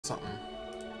Something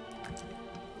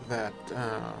that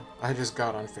I just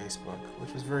got on Facebook,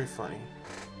 which was very funny.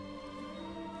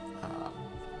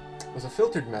 It was a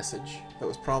filtered message that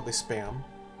was probably spam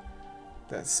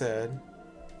that said,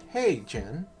 "Hey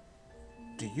Jen,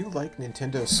 do you like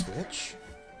Nintendo Switch?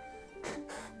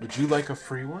 Would you like a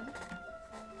free one?"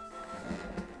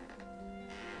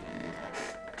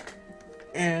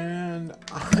 And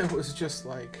I was just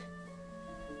like,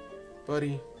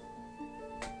 buddy,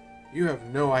 you have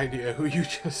no idea who you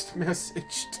just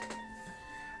messaged.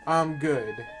 I'm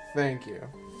good, thank you.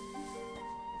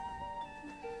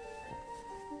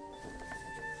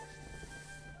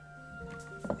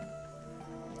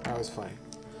 That was funny.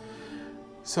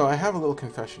 So I have a little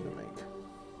confession to make.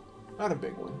 Not a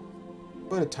big one,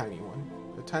 but a tiny one.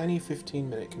 A tiny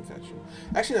 15-minute confession.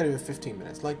 Actually, not even 15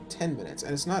 minutes, like 10 minutes.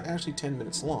 And it's not actually 10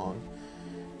 minutes long.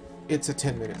 It's a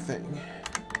 10-minute thing.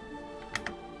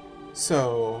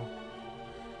 So,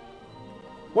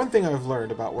 one thing I've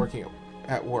learned about working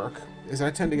at work is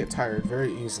I tend to get tired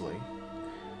very easily.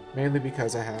 Mainly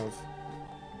because I have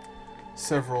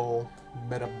several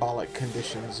metabolic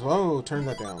conditions. Whoa, turn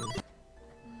that down.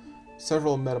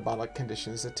 Several metabolic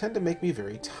conditions that tend to make me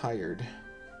very tired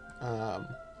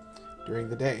during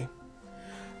the day.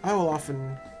 I will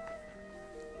often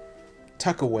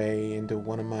tuck away into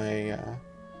one of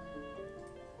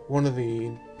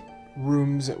the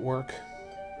rooms at work.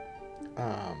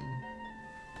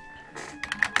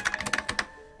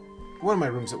 One of my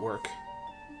rooms at work,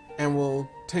 and will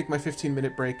take my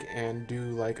 15-minute break and do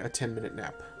like a 10-minute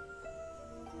nap.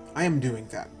 I am doing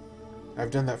that.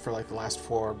 I've done that for like the last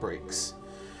 4 breaks.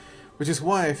 Which is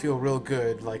why I feel real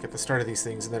good like at the start of these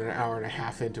things, and then an hour and a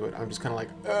half into it I'm just kind of like,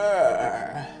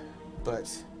 ugh.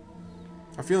 But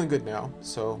I'm feeling good now,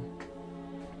 so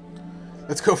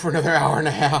let's go for another hour and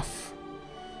a half.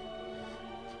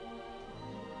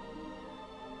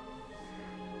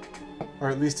 Or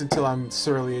at least until I'm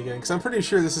surly again, because I'm pretty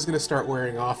sure this is going to start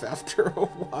wearing off after a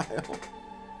while.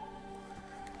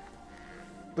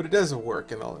 But it does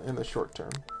work in the short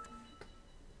term.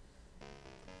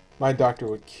 My doctor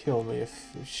would kill me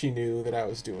if she knew that I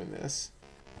was doing this.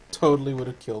 Totally would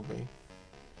have killed me.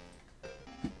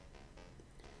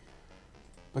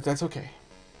 But that's okay.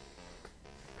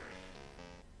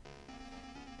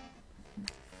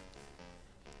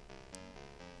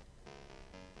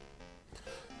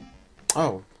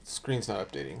 Oh, the screen's not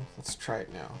updating. Let's try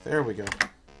it now. There we go.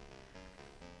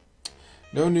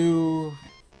 No new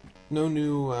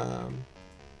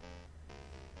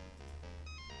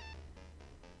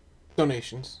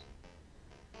donations.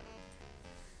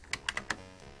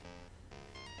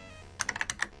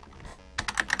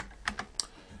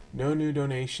 No new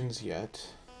donations yet.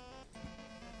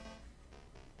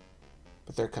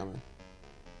 But they're coming.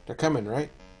 They're coming, right?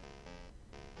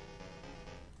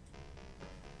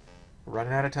 We're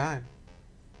running out of time.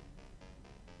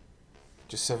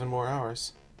 Just 7 more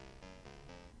hours.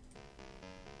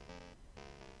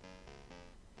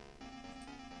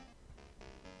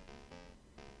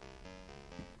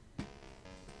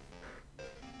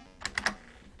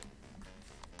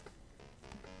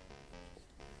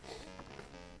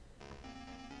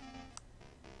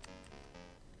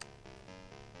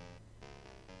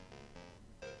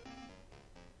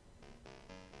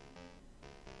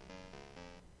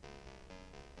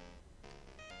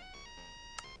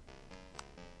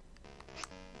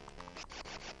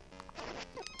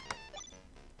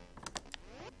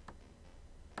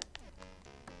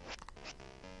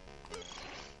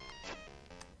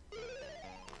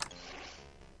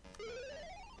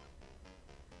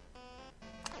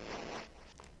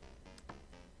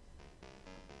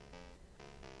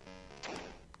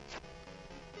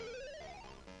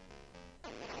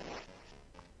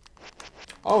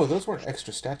 Oh, those weren't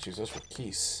extra statues, those were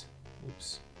keys.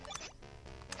 Oops.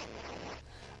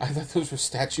 I thought those were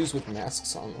statues with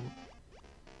masks on them.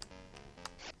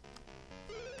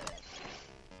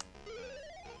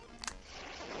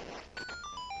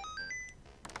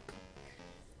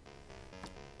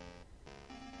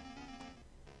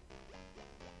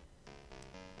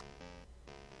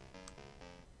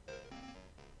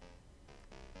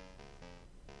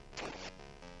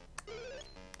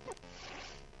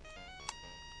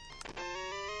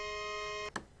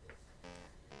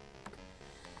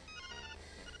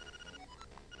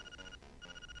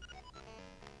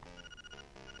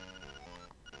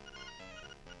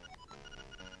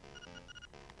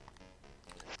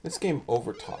 This game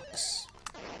over-talks.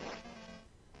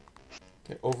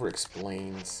 It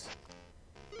over-explains.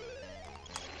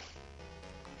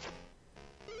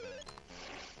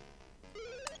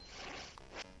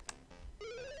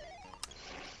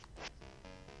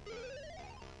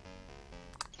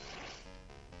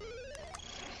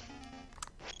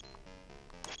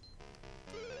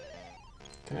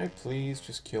 Can I please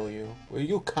just kill you? Will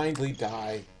you kindly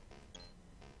die?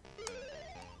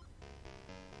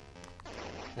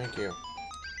 Thank you.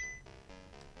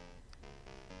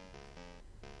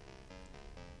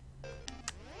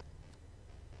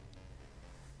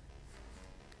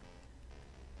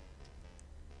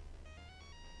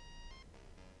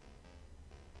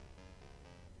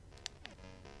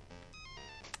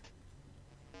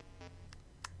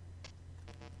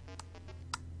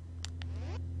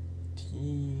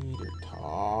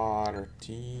 Teeter-totter,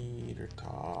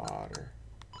 teeter-totter.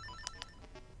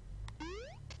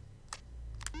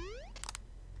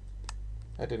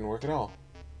 That didn't work at all.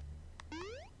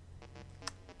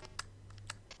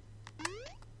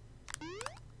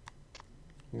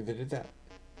 Neither did that.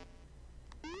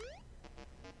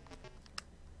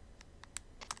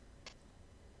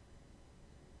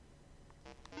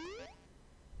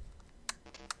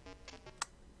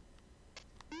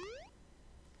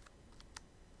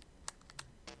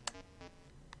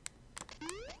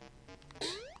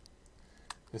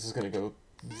 This is going to go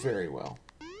very well.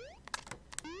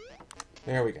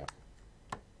 There we go.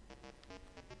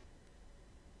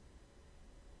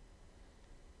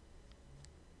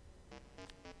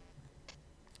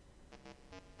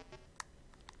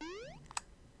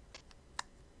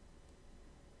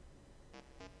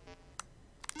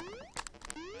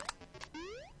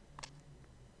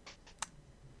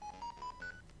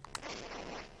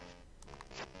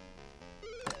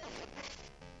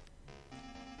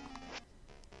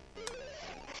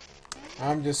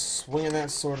 I'm just swinging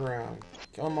that sword around.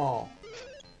 Kill them all.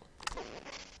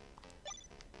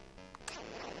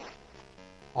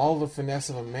 All the finesse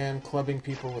of a man clubbing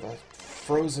people with a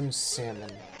frozen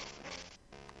salmon.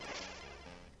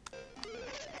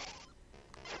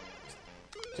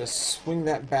 Just swing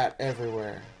that bat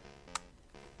everywhere.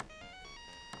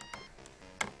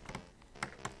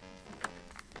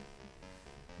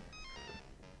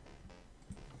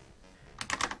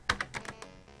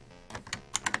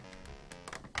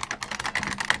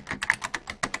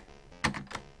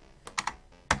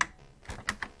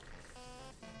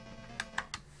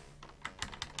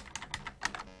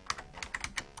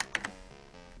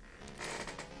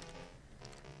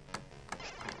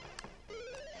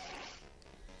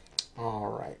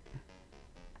 All right.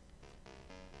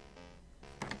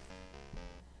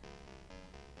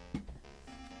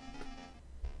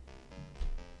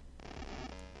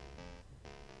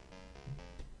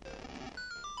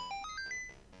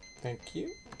 Thank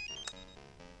you.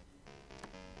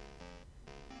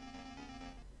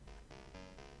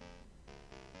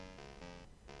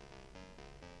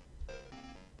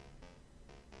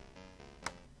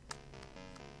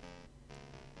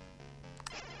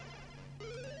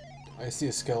 I see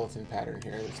a skeleton pattern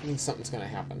here. This means something's gonna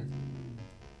happen.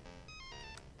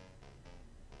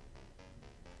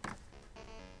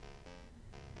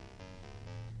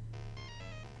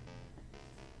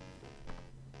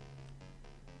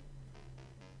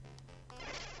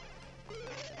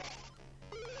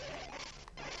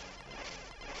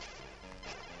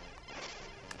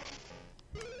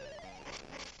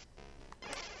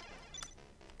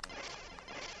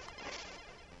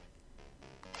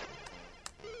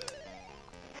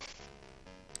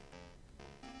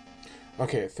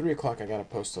 Okay, at 3 o'clock I gotta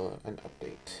post an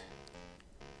update.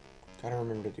 Gotta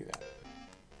remember to do that.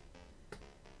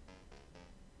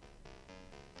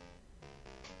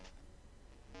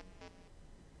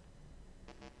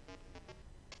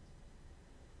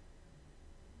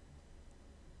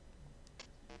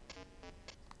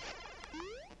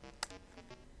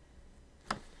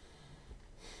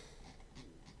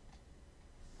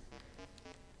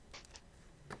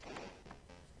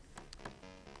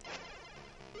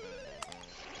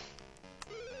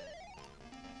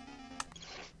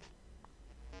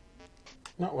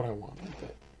 Not what I wanted,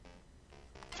 but...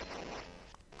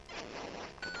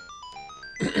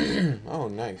 Oh,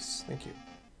 nice. Thank you.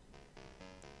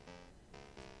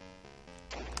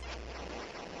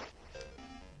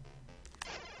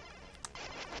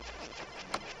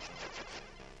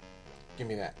 Give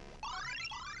me that.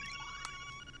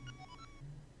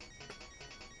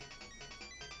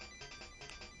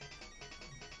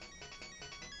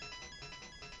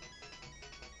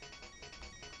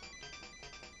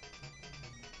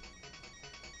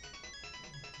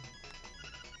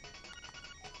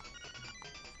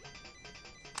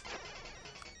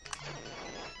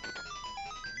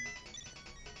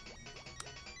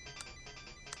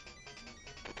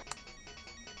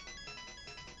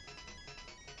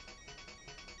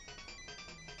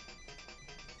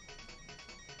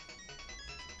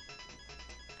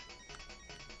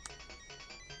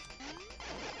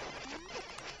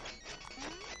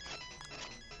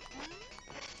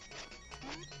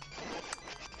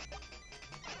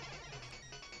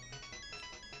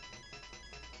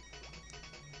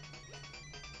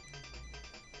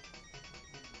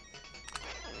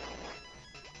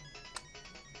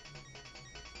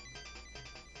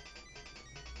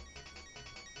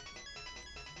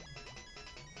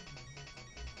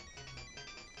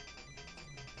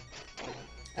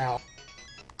 Ow.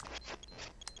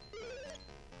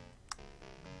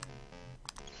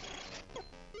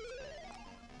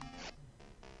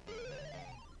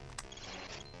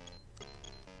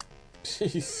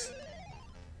 Jeez.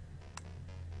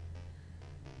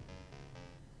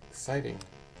 Exciting.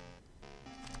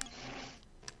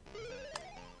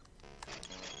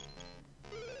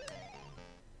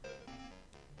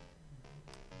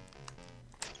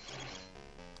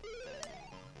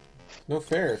 No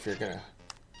fair if you're gonna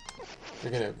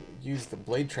use the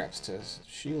blade traps to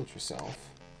shield yourself.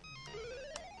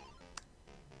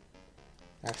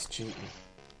 That's cheating.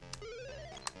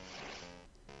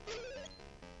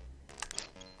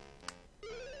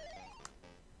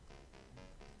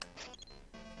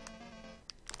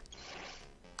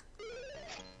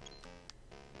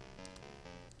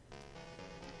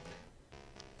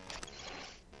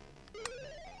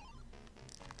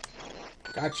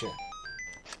 Gotcha.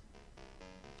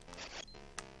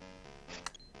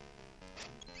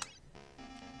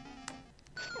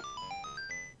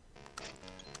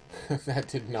 That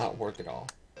did not work at all.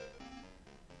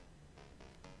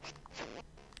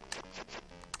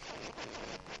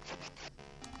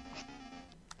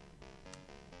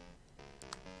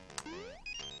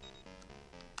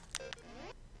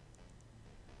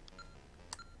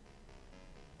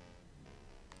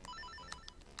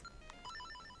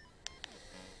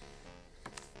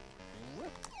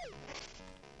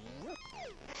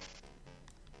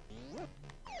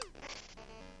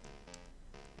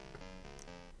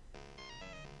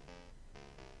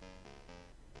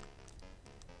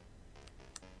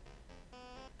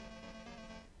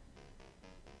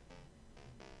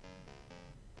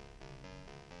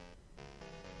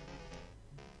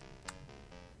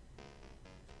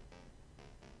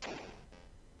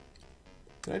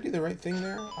 Did I do the right thing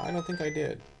there? I don't think I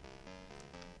did.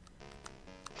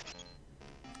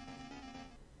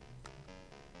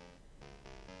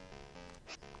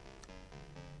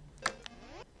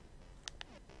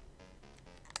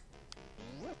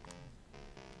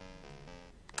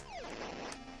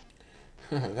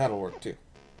 That'll work too.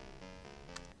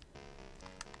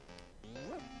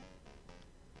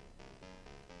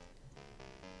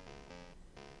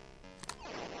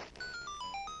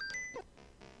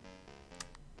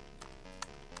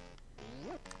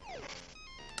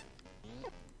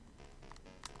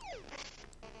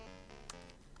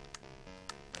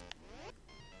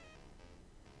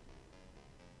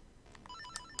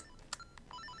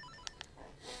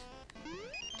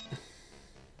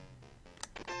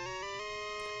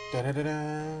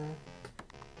 Da-da-da-da.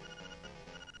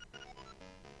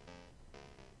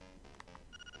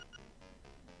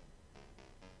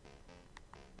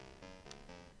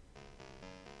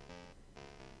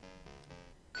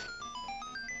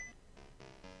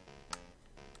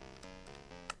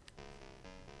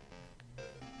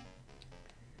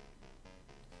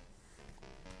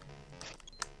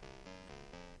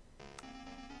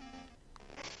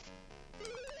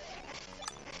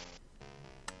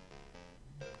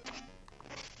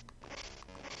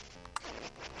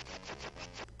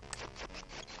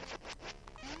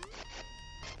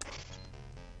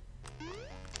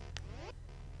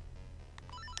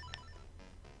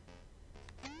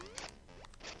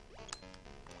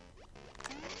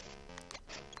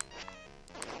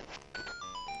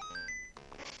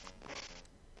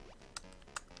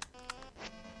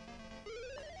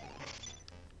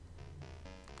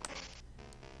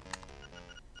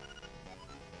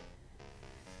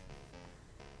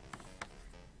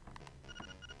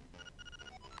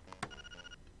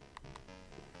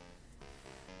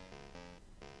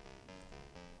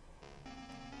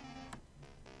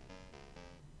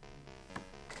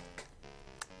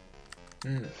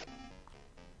 Hmm.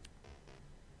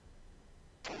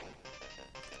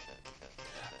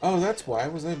 Oh, that's why.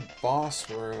 It was a boss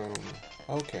room.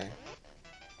 Okay.